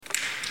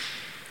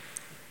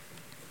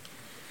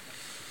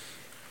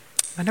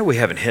I know we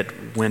haven't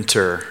hit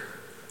winter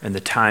and the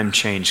time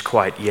change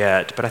quite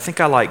yet, but I think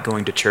I like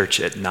going to church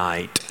at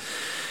night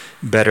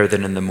better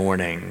than in the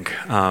morning.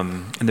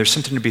 And there's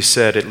something to be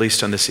said, at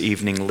least on this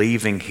evening,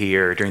 leaving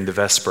here during the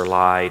Vesper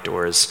light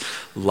or as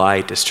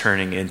light is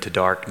turning into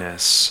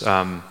darkness.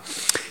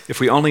 If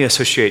we only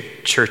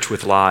associate church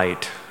with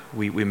light,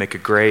 we make a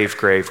grave,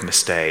 grave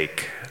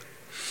mistake.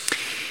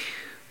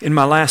 In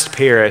my last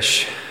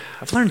parish,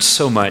 I've learned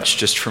so much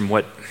just from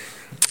what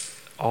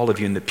all of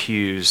you in the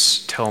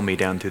pews tell me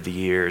down through the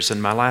years.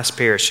 In my last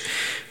parish,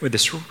 with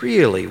this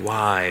really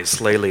wise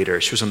lay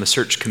leader, she was on the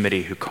search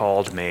committee who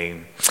called me,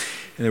 and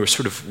they were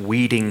sort of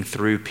weeding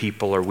through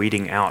people or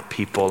weeding out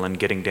people and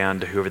getting down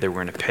to whoever they were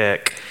going to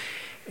pick.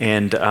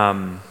 And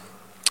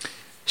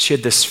she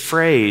had this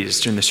phrase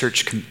during the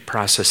search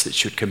process that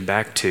she would come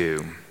back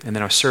to, and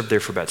then I served there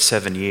for about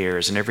 7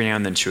 years, and every now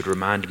and then she would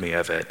remind me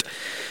of it.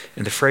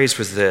 And the phrase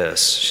was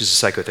this: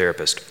 she's a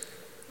psychotherapist.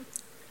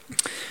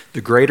 The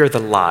greater the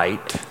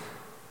light,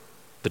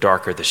 the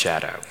darker the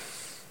shadow.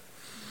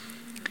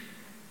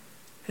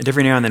 And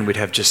every now and then we'd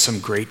have just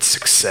some great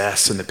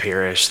success in the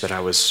parish that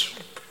I was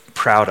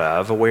proud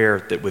of,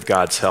 aware that with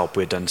God's help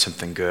we had done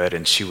something good,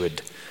 and she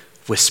would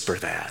whisper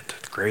that.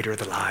 The greater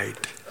the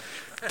light,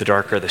 the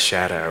darker the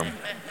shadow.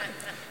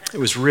 It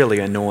was really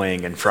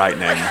annoying and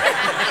frightening.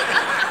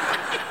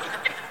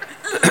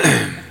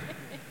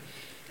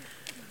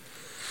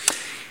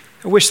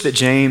 I wish that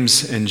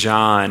James and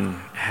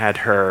John had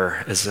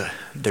her as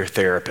their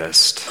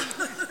therapist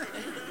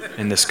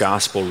in this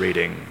gospel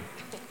reading.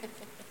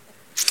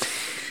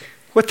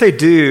 What they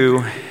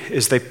do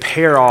is they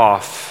pair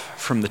off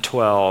from the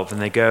 12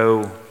 and they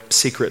go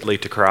secretly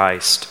to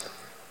Christ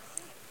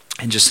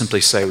and just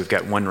simply say, we've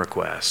got one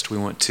request. We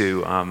want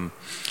to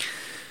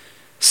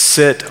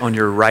sit on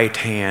your right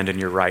hand and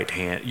your right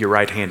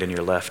hand and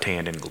your left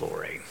hand in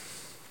glory.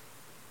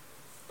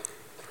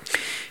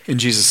 And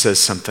Jesus says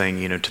something,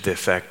 to the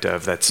effect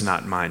of, that's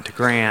not mine to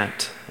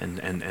grant,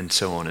 and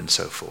so on and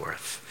so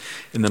forth.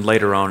 And then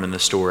later on in the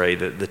story,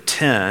 the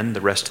 10,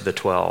 the rest of the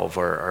 12,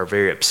 are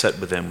very upset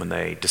with them when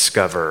they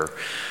discover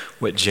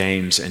what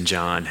James and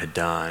John had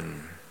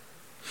done.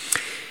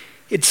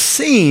 It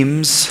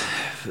seems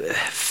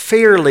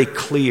fairly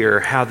clear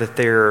how that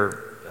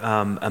they're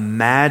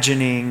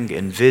imagining,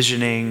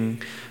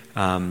 envisioning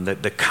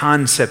the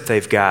concept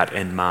they've got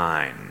in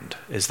mind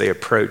as they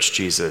approach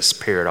Jesus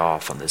paired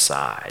off on the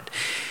side.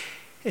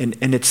 And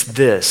it's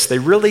this: they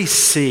really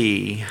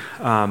see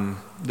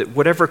that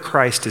whatever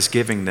Christ is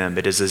giving them,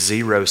 it is a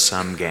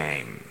zero-sum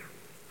game.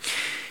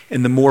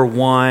 And the more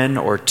one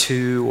or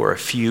two or a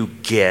few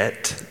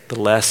get, the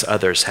less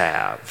others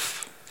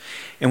have.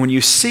 And when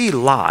you see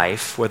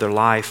life, whether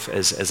life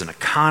as an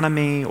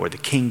economy or the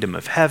kingdom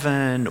of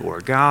heaven or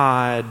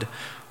God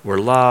or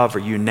love, or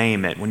you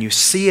name it, when you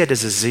see it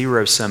as a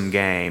zero-sum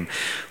game,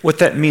 what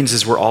that means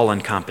is we're all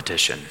in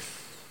competition.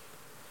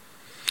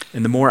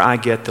 And the more I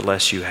get, the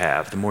less you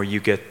have. The more you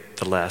get,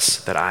 the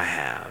less that I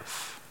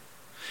have.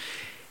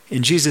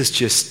 And Jesus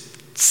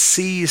just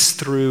sees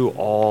through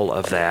all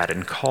of that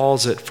and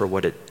calls it for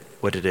what it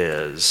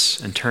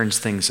is and turns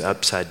things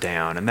upside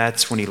down. And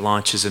that's when he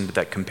launches into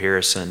that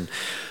comparison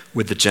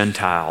with the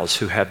Gentiles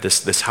who have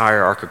this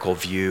hierarchical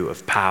view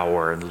of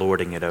power and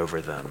lording it over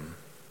them.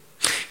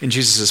 And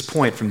Jesus'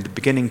 point from the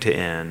beginning to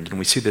end, and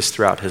we see this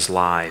throughout his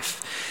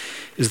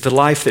life, is the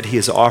life that he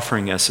is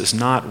offering us is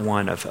not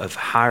one of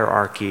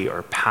hierarchy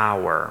or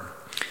power,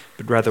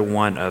 but rather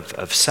one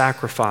of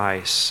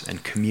sacrifice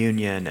and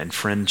communion and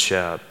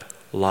friendship,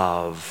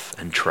 love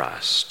and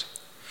trust.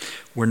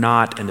 We're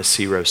not in a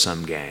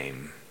zero-sum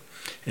game,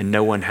 and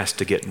no one has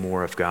to get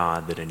more of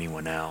God than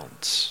anyone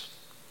else.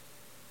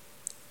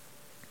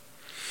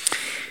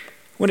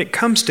 When it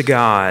comes to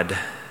God,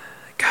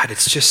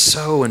 it's just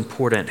so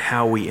important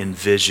how we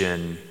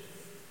envision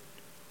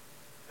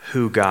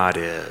who God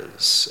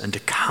is and to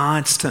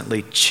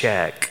constantly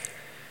check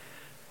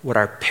what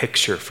our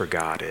picture for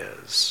God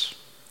is.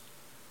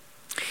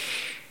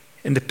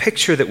 And the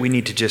picture that we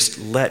need to just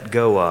let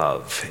go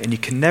of, and you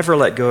can never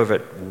let go of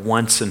it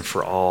once and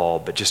for all,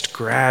 but just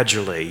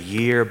gradually,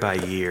 year by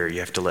year, you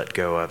have to let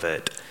go of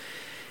it,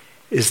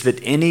 is that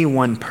any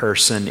one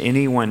person,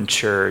 any one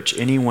church,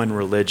 any one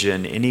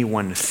religion, any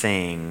one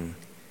thing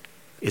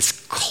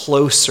is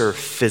closer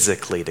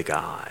physically to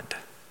God.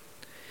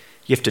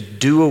 You have to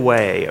do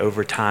away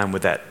over time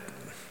with that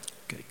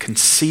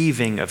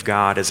conceiving of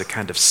God as a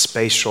kind of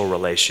spatial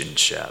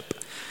relationship,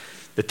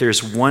 that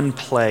there's one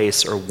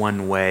place or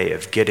one way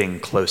of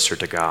getting closer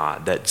to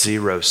God, that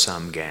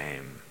zero-sum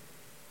game.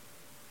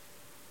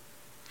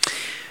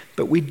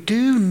 But we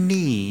do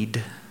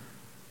need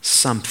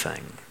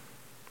something.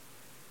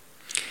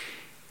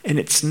 And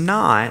it's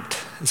not,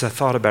 as I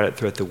thought about it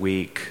throughout the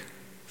week,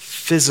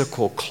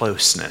 physical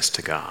closeness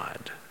to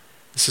God.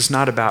 This is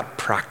not about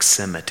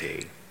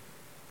proximity.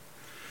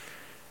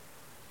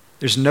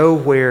 There's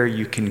nowhere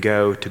you can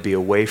go to be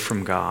away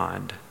from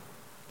God.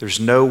 There's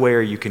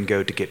nowhere you can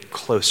go to get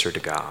closer to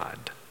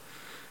God.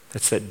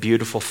 That's that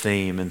beautiful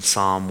theme in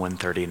Psalm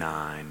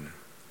 139.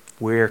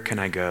 Where can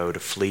I go to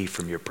flee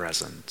from your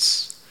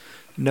presence?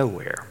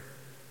 Nowhere.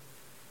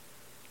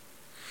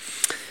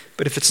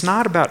 But if it's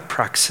not about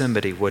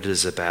proximity, what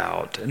is it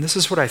about? And this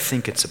is what I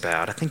think it's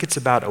about. I think it's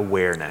about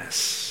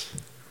awareness.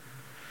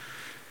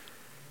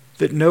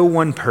 That no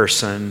one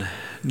person,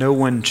 no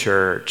one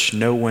church,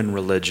 no one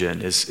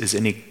religion is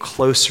any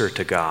closer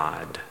to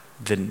God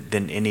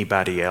than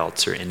anybody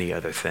else or any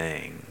other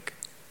thing.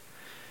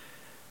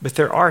 But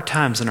there are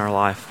times in our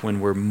life when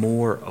we're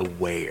more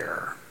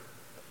aware.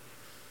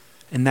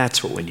 And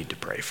that's what we need to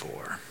pray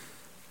for.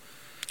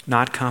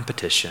 Not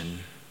competition,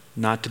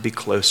 not to be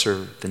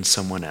closer than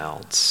someone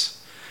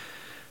else,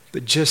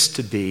 but just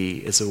to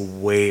be as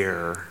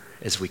aware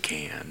as we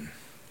can.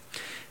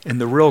 And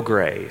the real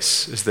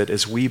grace is that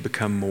as we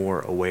become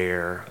more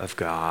aware of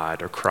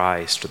God or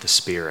Christ or the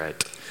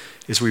Spirit,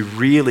 as we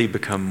really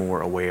become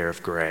more aware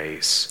of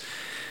grace,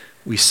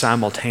 we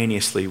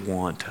simultaneously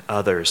want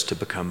others to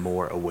become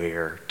more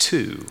aware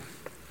too.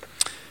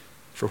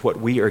 For what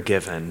we are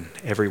given,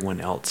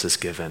 everyone else is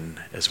given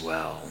as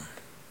well.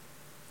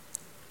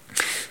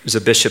 There's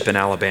a bishop in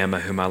Alabama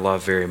whom I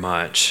love very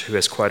much, who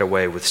has quite a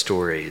way with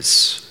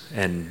stories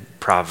and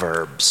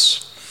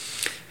proverbs.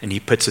 And he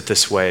puts it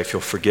this way, if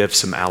you'll forgive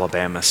some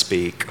Alabama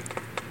speak.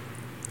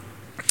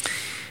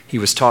 He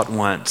was taught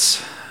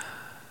once,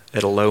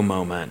 at a low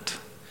moment,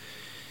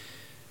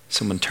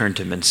 someone turned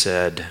to him and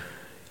said,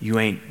 "You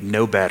ain't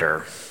no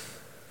better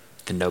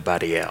than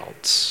nobody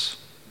else."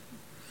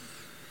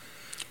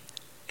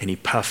 And he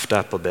puffed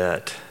up a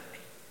bit.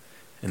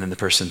 And then the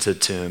person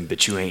said to him,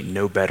 "But you ain't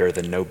no better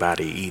than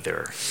nobody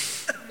either."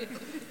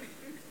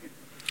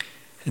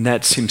 And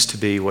that seems to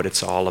be what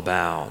it's all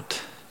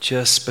about.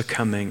 Just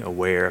becoming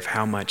aware of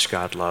how much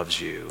God loves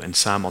you and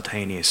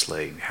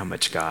simultaneously how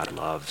much God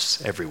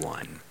loves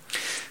everyone.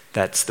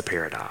 That's the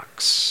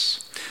paradox.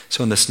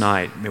 So on this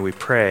night, may we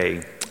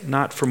pray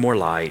not for more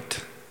light,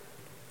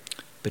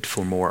 but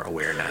for more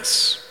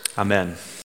awareness. Amen.